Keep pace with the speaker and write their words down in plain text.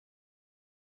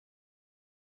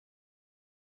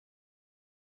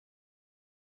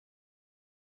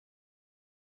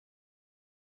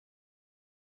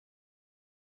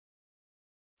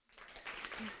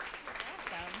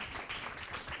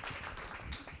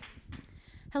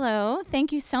Hello,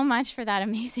 thank you so much for that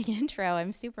amazing intro.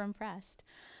 I'm super impressed.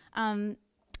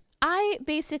 I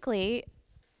basically,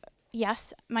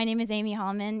 yes, my name is Amy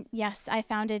Halman. Yes, I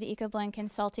founded EcoBlend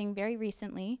Consulting very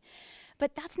recently,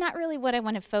 but that's not really what I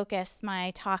want to focus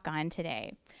my talk on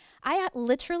today. I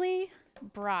literally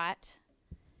brought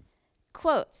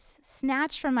quotes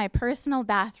snatched from my personal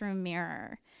bathroom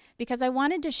mirror because I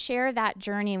wanted to share that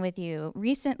journey with you.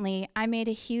 Recently, I made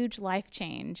a huge life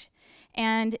change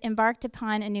and embarked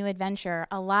upon a new adventure,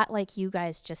 a lot like you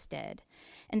guys just did.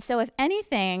 And so if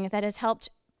anything that has helped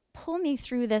pull me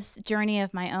through this journey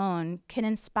of my own can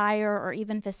inspire or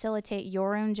even facilitate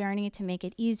your own journey to make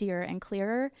it easier and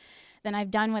clearer, then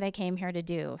I've done what I came here to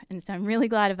do. And so I'm really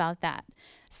glad about that.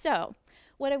 So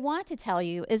what I want to tell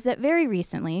you is that very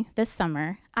recently, this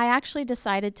summer, I actually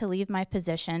decided to leave my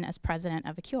position as president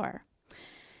of Acure.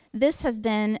 This has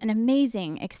been an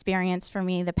amazing experience for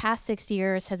me. The past 6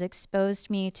 years has exposed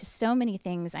me to so many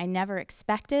things I never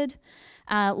expected,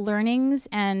 learnings,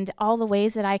 and all the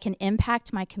ways that I can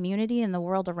impact my community and the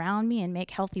world around me and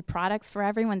make healthy products for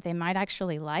everyone they might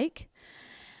actually like.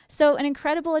 So an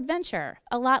incredible adventure,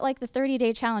 a lot like the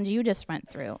 30-day challenge you just went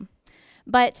through.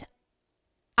 But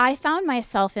I found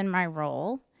myself in my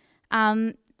role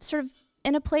sort of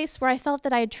in a place where I felt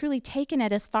that I had truly taken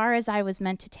it as far as I was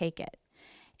meant to take it.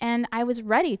 And I was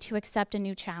ready to accept a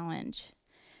new challenge.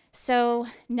 So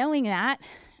knowing that,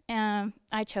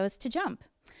 I chose to jump.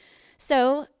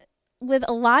 So with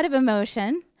a lot of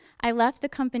emotion, I left the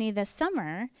company this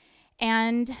summer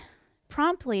and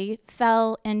promptly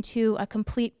fell into a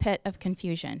complete pit of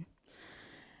confusion.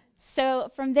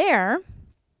 So from there,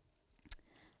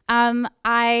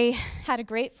 I had a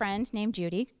great friend named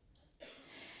Judy.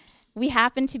 We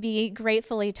happened to be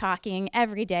gratefully talking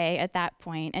every day at that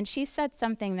point, and she said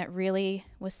something that really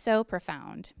was so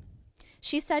profound.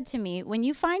 She said to me, when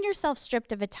you find yourself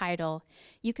stripped of a title,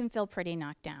 you can feel pretty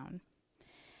knocked down.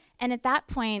 And at that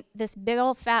point, this big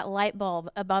old fat light bulb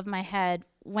above my head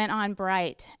went on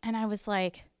bright, and I was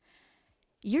like,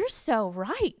 you're so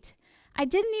right. I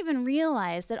didn't even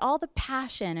realize that all the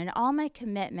passion and all my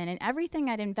commitment and everything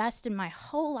I'd invested my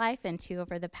whole life into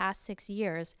over the past 6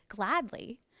 years,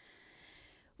 gladly,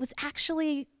 was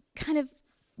actually kind of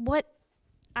what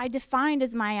I defined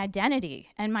as my identity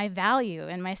and my value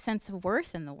and my sense of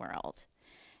worth in the world.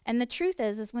 And the truth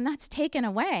is when that's taken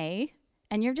away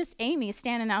and you're just Amy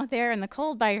standing out there in the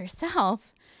cold by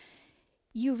yourself,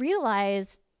 you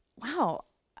realize, wow,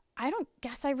 I don't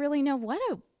guess I really know what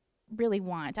I really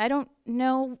want. I don't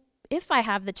know if I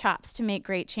have the chops to make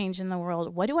great change in the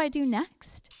world. What do I do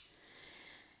next?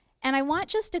 And I want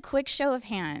just a quick show of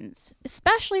hands,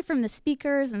 especially from the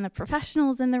speakers and the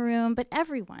professionals in the room, but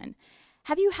everyone.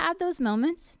 Have you had those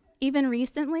moments, even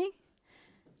recently?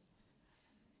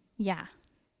 Yeah,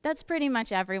 that's pretty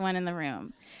much everyone in the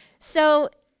room. So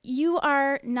you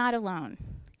are not alone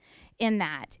in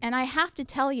that. And I have to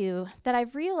tell you that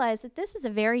I've realized that this is a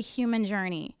very human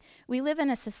journey. We live in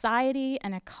a society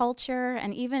and a culture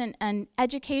and even an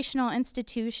educational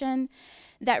institution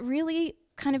that really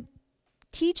kind of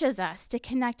teaches us to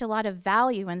connect a lot of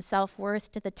value and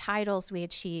self-worth to the titles we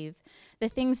achieve, the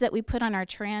things that we put on our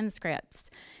transcripts,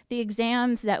 the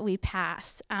exams that we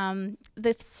pass,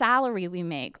 the salary we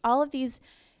make, all of these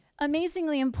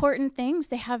amazingly important things,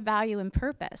 they have value and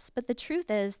purpose. But the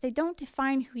truth is, they don't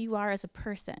define who you are as a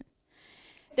person.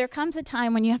 There comes a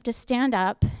time when you have to stand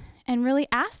up and really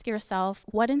ask yourself,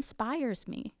 what inspires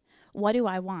me? What do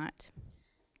I want?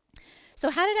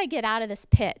 So how did I get out of this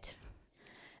pit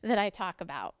that I talk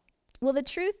about? Well, the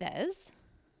truth is,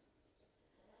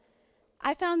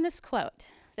 I found this quote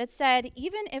that said,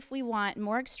 even if we want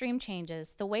more extreme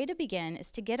changes, the way to begin is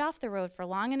to get off the road for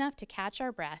long enough to catch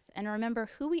our breath and remember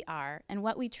who we are and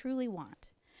what we truly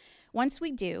want. Once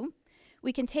we do,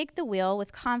 we can take the wheel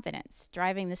with confidence,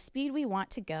 driving the speed we want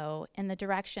to go in the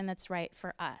direction that's right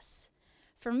for us.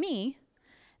 For me,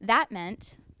 that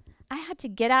meant I had to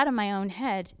get out of my own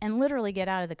head and literally get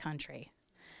out of the country.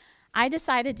 I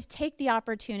decided to take the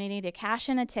opportunity to cash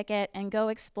in a ticket and go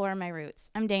explore my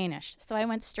roots. I'm Danish, so I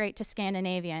went straight to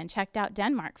Scandinavia and checked out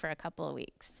Denmark for a couple of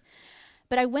weeks.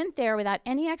 But I went there without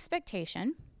any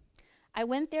expectation. I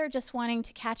went there just wanting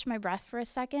to catch my breath for a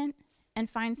second and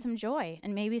find some joy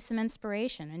and maybe some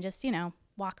inspiration and just,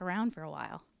 walk around for a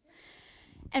while.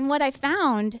 And what I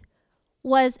found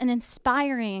was an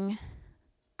inspiring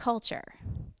culture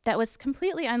that was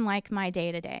completely unlike my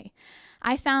day-to-day.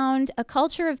 I found a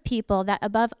culture of people that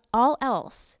above all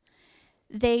else,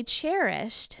 they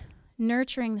cherished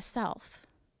nurturing the self.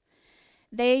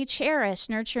 They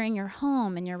cherished nurturing your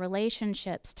home and your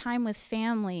relationships, time with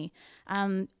family,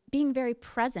 being very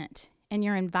present and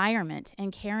your environment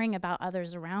and caring about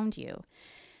others around you.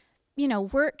 You know,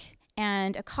 work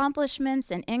and accomplishments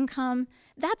and income,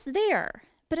 that's there,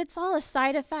 but it's all a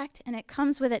side effect and it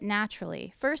comes with it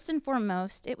naturally. First and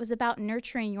foremost, it was about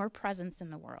nurturing your presence in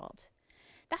the world.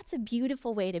 That's a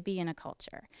beautiful way to be in a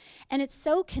culture. And it's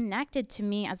so connected to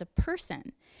me as a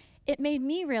person. It made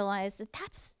me realize that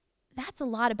that's a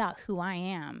lot about who I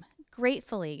am.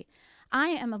 Gratefully, I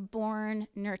am a born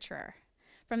nurturer.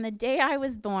 From the day I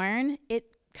was born, it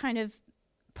kind of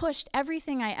pushed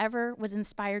everything I ever was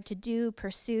inspired to do,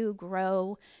 pursue,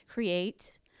 grow,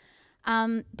 create.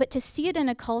 But to see it in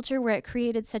a culture where it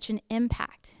created such an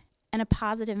impact and a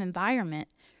positive environment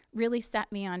really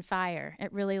set me on fire.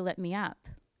 It really lit me up.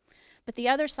 But the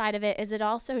other side of it is it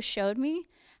also showed me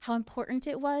how important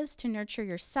it was to nurture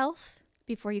yourself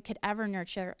before you could ever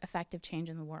nurture effective change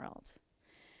in the world.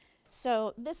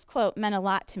 So this quote meant a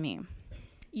lot to me.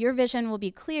 Your vision will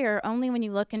be clear only when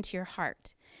you look into your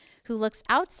heart. Who looks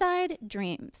outside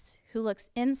dreams. Who looks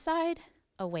inside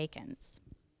awakens.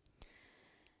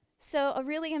 So a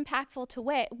really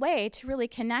impactful way to really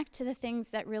connect to the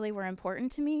things that really were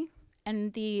important to me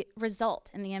and the result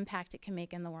and the impact it can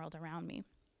make in the world around me.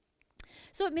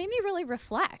 So it made me really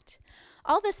reflect.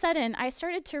 All of a sudden, I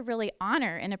started to really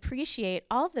honor and appreciate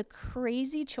all the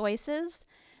crazy choices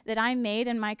that I made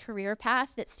in my career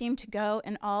path that seemed to go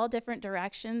in all different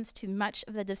directions, to much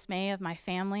of the dismay of my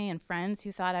family and friends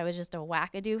who thought I was just a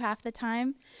wackadoo half the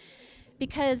time,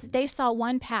 because they saw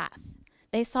one path.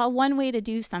 They saw one way to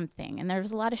do something, and there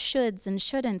was a lot of shoulds and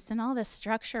shouldn'ts and all this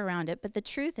structure around it. But the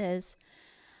truth is,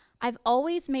 I've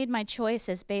always made my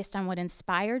choices based on what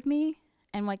inspired me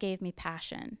and what gave me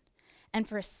passion. And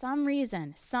for some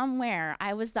reason, somewhere,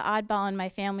 I was the oddball in my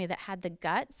family that had the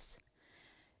guts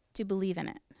to believe in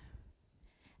it.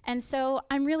 And so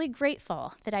I'm really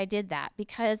grateful that I did that,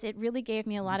 because it really gave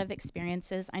me a lot of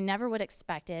experiences I never would have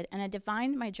expected, and I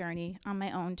defined my journey on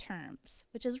my own terms,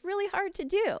 which is really hard to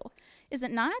do, is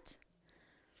it not?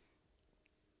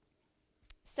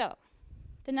 So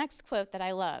the next quote that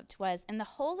I loved was, "In the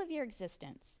whole of your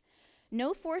existence,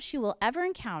 no force you will ever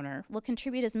encounter will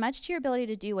contribute as much to your ability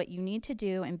to do what you need to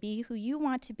do and be who you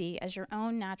want to be as your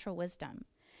own natural wisdom.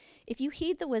 If you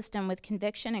heed the wisdom with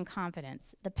conviction and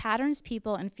confidence, the patterns,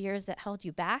 people, and fears that held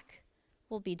you back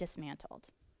will be dismantled,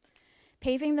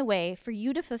 paving the way for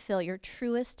you to fulfill your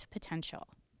truest potential.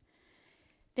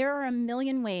 There are a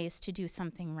million ways to do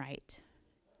something right.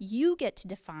 You get to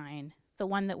define the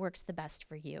one that works the best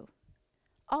for you,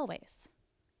 always."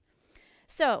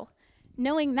 So,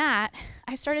 knowing that,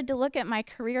 I started to look at my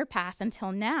career path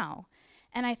until now,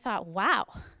 and I thought, wow,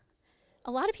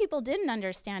 a lot of people didn't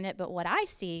understand it, but what I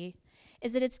see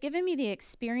is that it's given me the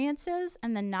experiences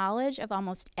and the knowledge of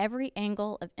almost every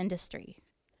angle of industry.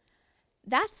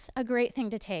 That's a great thing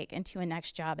to take into a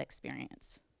next job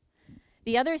experience.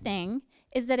 The other thing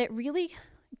is that it really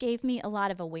gave me a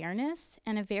lot of awareness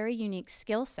and a very unique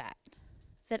skill set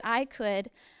that I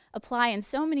could apply in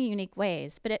so many unique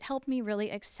ways, but it helped me really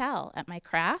excel at my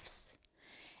crafts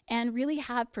and really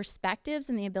have perspectives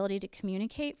and the ability to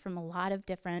communicate from a lot of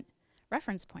different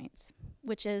reference points,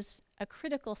 which is a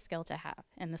critical skill to have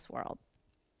in this world.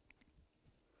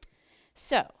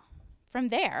 So, from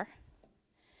there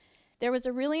was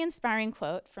a really inspiring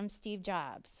quote from Steve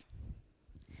Jobs.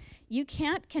 "You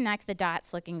can't connect the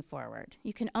dots looking forward.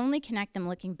 You can only connect them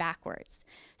looking backwards.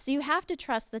 So you have to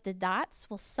trust that the dots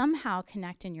will somehow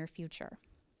connect in your future."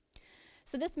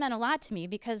 So this meant a lot to me,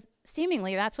 because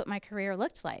seemingly that's what my career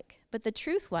looked like. But the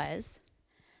truth was,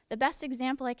 the best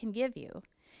example I can give you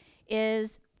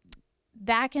is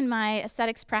back in my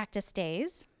aesthetics practice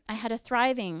days, I had a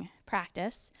thriving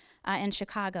practice in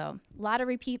Chicago. A lot of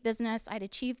repeat business. I'd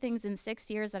achieved things in 6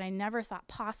 years that I never thought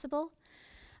possible.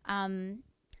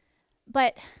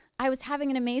 But I was having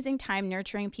an amazing time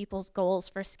nurturing people's goals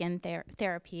for skin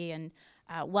therapy and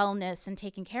wellness and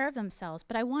taking care of themselves,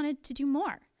 but I wanted to do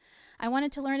more. I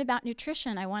wanted to learn about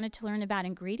nutrition. I wanted to learn about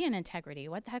ingredient integrity.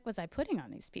 What the heck was I putting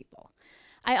on these people?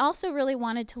 I also really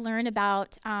wanted to learn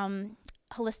about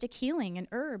holistic healing and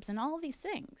herbs and all of these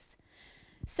things.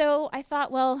 So I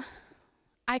thought, well,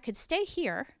 I could stay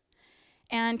here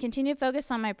and continue to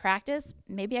focus on my practice.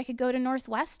 Maybe I could go to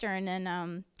Northwestern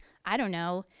and I don't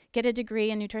know, get a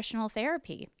degree in nutritional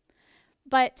therapy.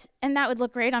 And that would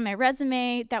look great on my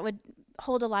resume. That would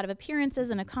hold a lot of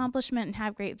appearances and accomplishment and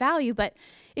have great value, but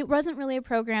it wasn't really a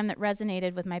program that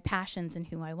resonated with my passions and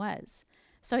who I was.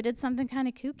 So I did something kind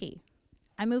of kooky.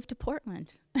 I moved to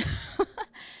Portland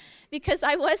because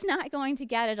I was not going to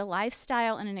get at a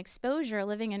lifestyle and an exposure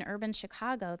living in urban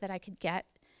Chicago that I could get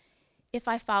if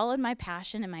I followed my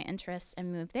passion and my interests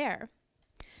and moved there.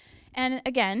 And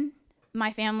again,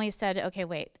 my family said, okay,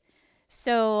 wait.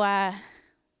 So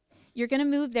you're going to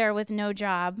move there with no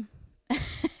job,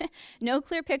 no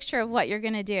clear picture of what you're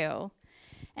going to do.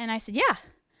 And I said, yeah,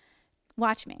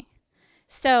 watch me.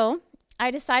 So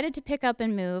I decided to pick up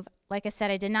and move. Like I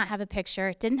said, I did not have a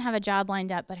picture, didn't have a job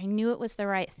lined up, but I knew it was the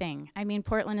right thing. I mean,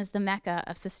 Portland is the mecca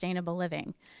of sustainable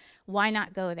living. Why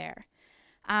not go there?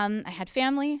 I had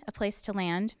family, a place to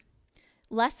land.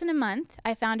 Less than a month,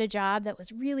 I found a job that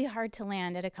was really hard to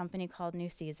land at a company called New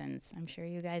Seasons. I'm sure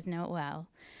you guys know it well.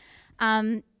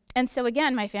 And so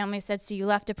again, my family said, so you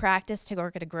left a practice to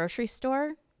work at a grocery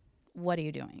store? What are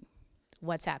you doing?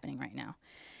 What's happening right now?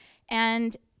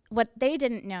 And what they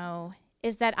didn't know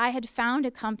is that I had found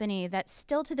a company that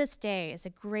still to this day is a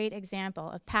great example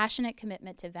of passionate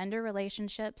commitment to vendor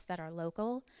relationships that are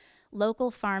local, local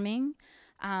farming,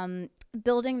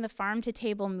 building the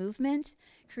farm-to-table movement,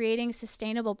 creating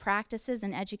sustainable practices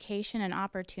in education and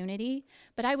opportunity.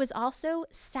 But I was also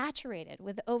saturated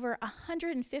with over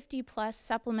 150 plus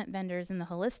supplement vendors in the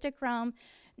holistic realm,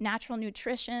 natural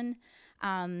nutrition,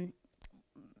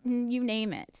 you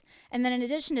name it. And then in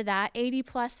addition to that, 80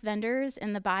 plus vendors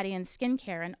in the body and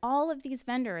skincare. And all of these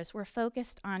vendors were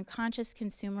focused on conscious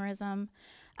consumerism,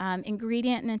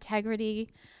 ingredient and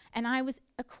integrity. And I was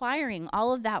acquiring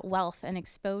all of that wealth and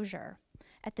exposure.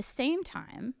 At the same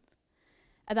time,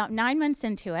 about 9 months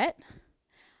into it,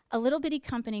 a little bitty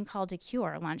company called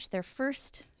Decure launched their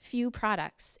first few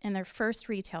products in their first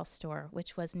retail store,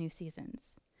 which was New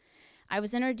Seasons. I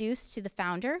was introduced to the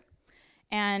founder,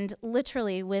 and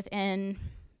literally within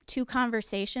 2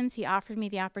 conversations, he offered me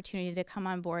the opportunity to come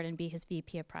on board and be his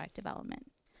VP of product development.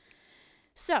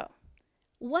 So,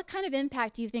 what kind of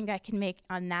impact do you think I can make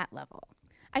on that level?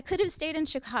 I could have stayed in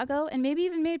Chicago and maybe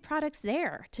even made products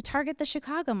there to target the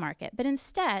Chicago market, but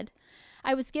instead,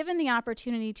 I was given the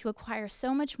opportunity to acquire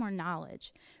so much more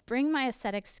knowledge, bring my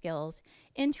aesthetic skills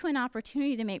into an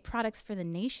opportunity to make products for the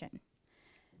nation.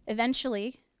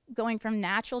 Eventually, going from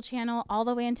natural channel all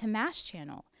the way into mass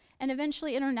channel, and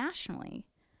eventually internationally.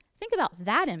 Think about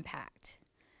that impact.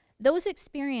 Those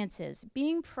experiences,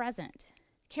 being present,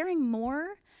 caring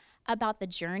more about the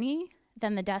journey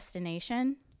than the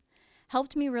destination,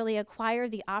 helped me really acquire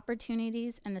the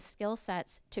opportunities and the skill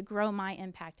sets to grow my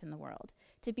impact in the world,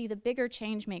 to be the bigger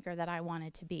change maker that I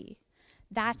wanted to be.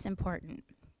 That's important.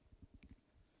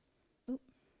 Let's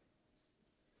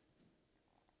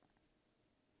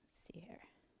see here.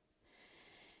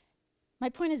 My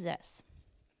point is this.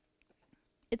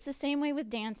 It's the same way with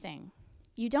dancing.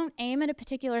 You don't aim at a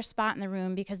particular spot in the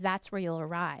room because that's where you'll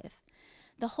arrive.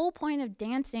 The whole point of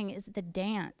dancing is the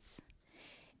dance.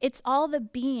 It's all the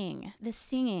being, the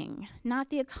singing,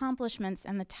 not the accomplishments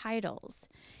and the titles.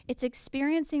 It's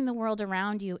experiencing the world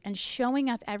around you and showing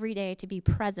up every day to be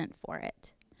present for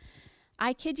it.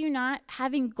 I kid you not,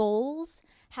 having goals,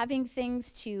 having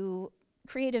things to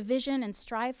create a vision and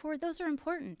strive for, those are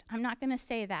important. I'm not going to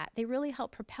say that. They really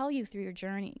help propel you through your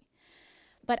journey.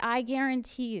 But I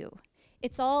guarantee you,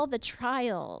 it's all the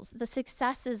trials, the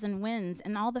successes and wins,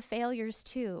 and all the failures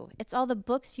too. It's all the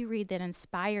books you read that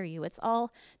inspire you. It's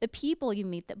all the people you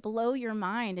meet that blow your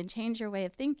mind and change your way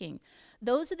of thinking.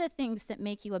 Those are the things that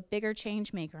make you a bigger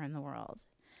change maker in the world.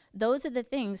 Those are the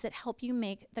things that help you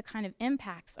make the kind of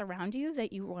impacts around you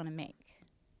that you want to make.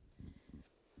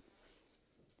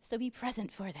 So be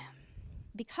present for them.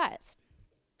 Because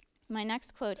my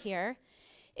next quote here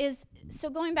is,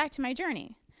 so going back to my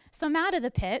journey. So I'm out of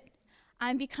the pit.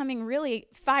 I'm becoming really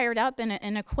fired up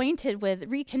and acquainted with,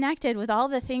 reconnected with all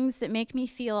the things that make me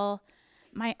feel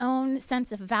my own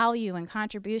sense of value and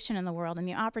contribution in the world and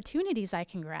the opportunities I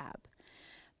can grab.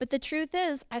 But the truth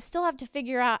is, I still have to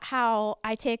figure out how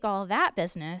I take all of that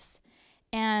business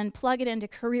and plug it into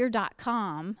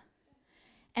career.com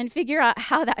and figure out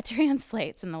how that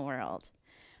translates in the world.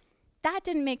 That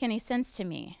didn't make any sense to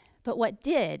me. But what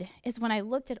did is when I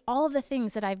looked at all of the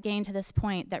things that I've gained to this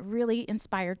point that really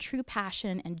inspire true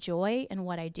passion and joy in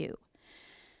what I do.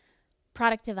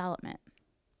 Product development.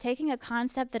 Taking a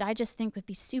concept that I just think would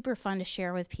be super fun to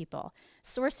share with people.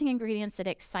 Sourcing ingredients that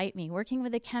excite me. Working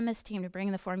with a chemist team to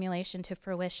bring the formulation to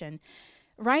fruition.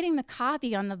 Writing the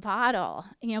copy on the bottle.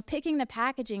 Picking the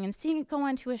packaging and seeing it go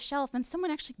onto a shelf and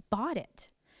someone actually bought it.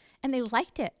 And they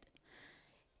liked it.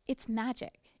 It's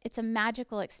magic. It's a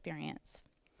magical experience.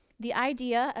 The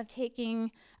idea of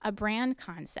taking a brand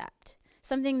concept,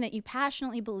 something that you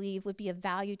passionately believe would be of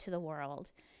value to the world,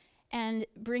 and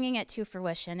bringing it to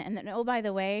fruition. And then, oh, by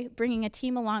the way, bringing a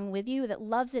team along with you that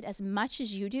loves it as much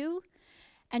as you do,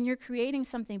 and you're creating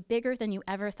something bigger than you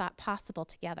ever thought possible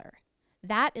together.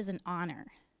 That is an honor.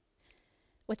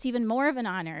 What's even more of an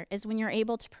honor is when you're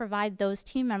able to provide those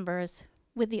team members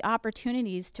with the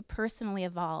opportunities to personally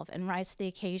evolve and rise to the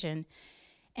occasion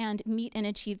and meet and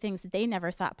achieve things that they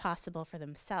never thought possible for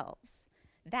themselves.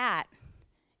 That,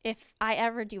 if I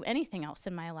ever do anything else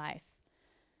in my life,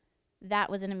 that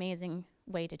was an amazing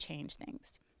way to change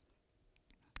things.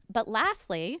 But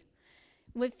lastly,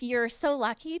 if you're so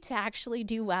lucky to actually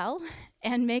do well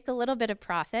and make a little bit of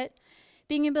profit,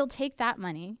 being able to take that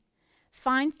money,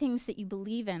 find things that you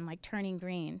believe in, like turning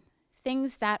green,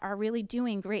 things that are really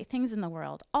doing great things in the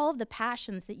world, all of the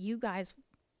passions that you guys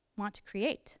want to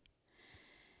create,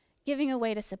 giving a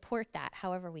way to support that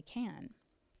however we can.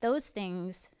 Those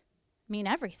things mean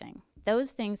everything.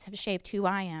 Those things have shaped who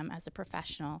I am as a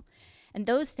professional, and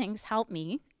those things help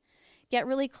me get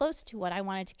really close to what I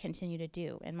wanted to continue to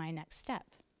do in my next step.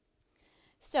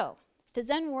 So the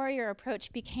Zen warrior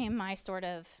approach became my sort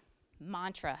of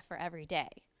mantra for every day.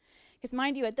 Because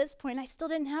mind you, at this point, I still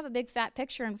didn't have a big fat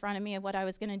picture in front of me of what I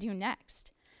was going to do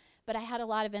next. But I had a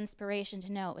lot of inspiration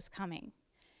to know it was coming.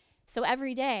 So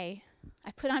every day,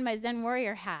 I put on my Zen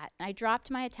warrior hat, and I dropped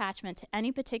my attachment to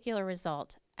any particular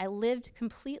result. I lived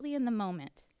completely in the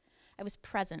moment. I was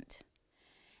present.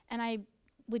 And I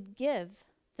would give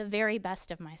the very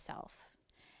best of myself.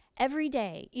 Every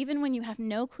day, even when you have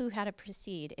no clue how to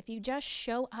proceed, if you just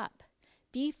show up,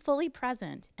 be fully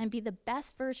present, and be the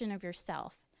best version of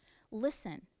yourself,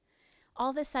 listen,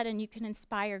 all of a sudden you can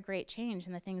inspire great change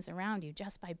in the things around you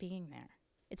just by being there.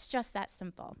 It's just that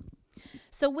simple.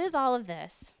 So with all of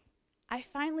this, I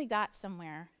finally got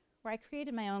somewhere where I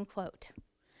created my own quote.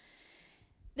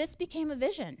 This became a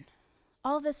vision.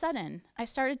 All of a sudden, I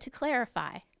started to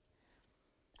clarify.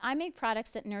 I make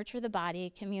products that nurture the body,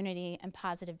 community, and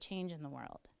positive change in the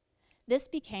world. This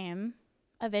became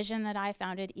a vision that I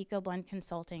founded EcoBlend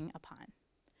Consulting upon.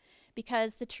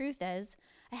 Because the truth is,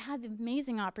 I had the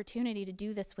amazing opportunity to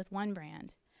do this with one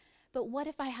brand. But what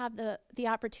if I have the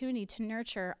opportunity to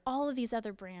nurture all of these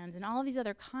other brands and all of these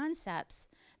other concepts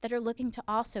that are looking to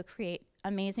also create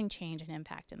amazing change and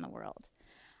impact in the world?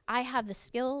 I have the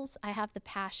skills, I have the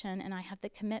passion, and I have the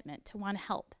commitment to want to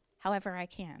help however I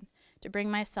can, to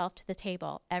bring myself to the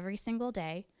table every single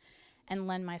day and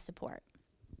lend my support.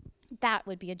 That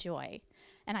would be a joy.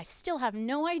 And I still have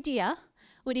no idea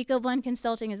what EcoBlend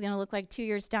Consulting is going to look like 2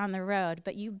 years down the road,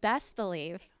 but you best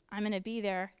believe I'm going to be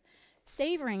there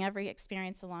savoring every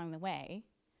experience along the way.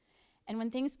 And when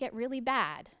things get really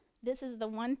bad, this is the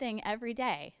one thing every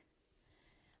day.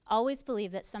 Always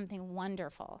believe that something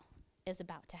wonderful is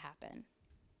about to happen.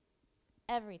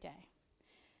 Every day.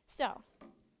 So,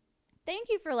 thank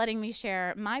you for letting me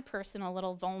share my personal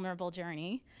little vulnerable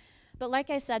journey. But like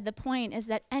I said, the point is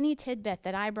that any tidbit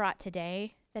that I brought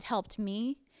today that helped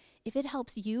me, if it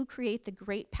helps you create the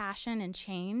great passion and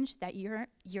change that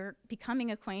you're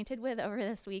becoming acquainted with over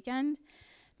this weekend,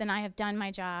 then I have done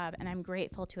my job, and I'm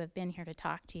grateful to have been here to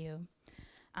talk to you.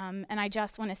 And I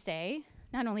just want to say,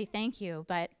 not only thank you,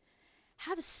 but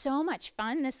have so much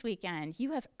fun this weekend.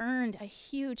 You have earned a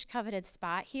huge coveted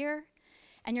spot here,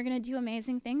 and you're going to do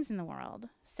amazing things in the world.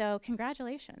 So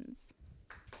congratulations.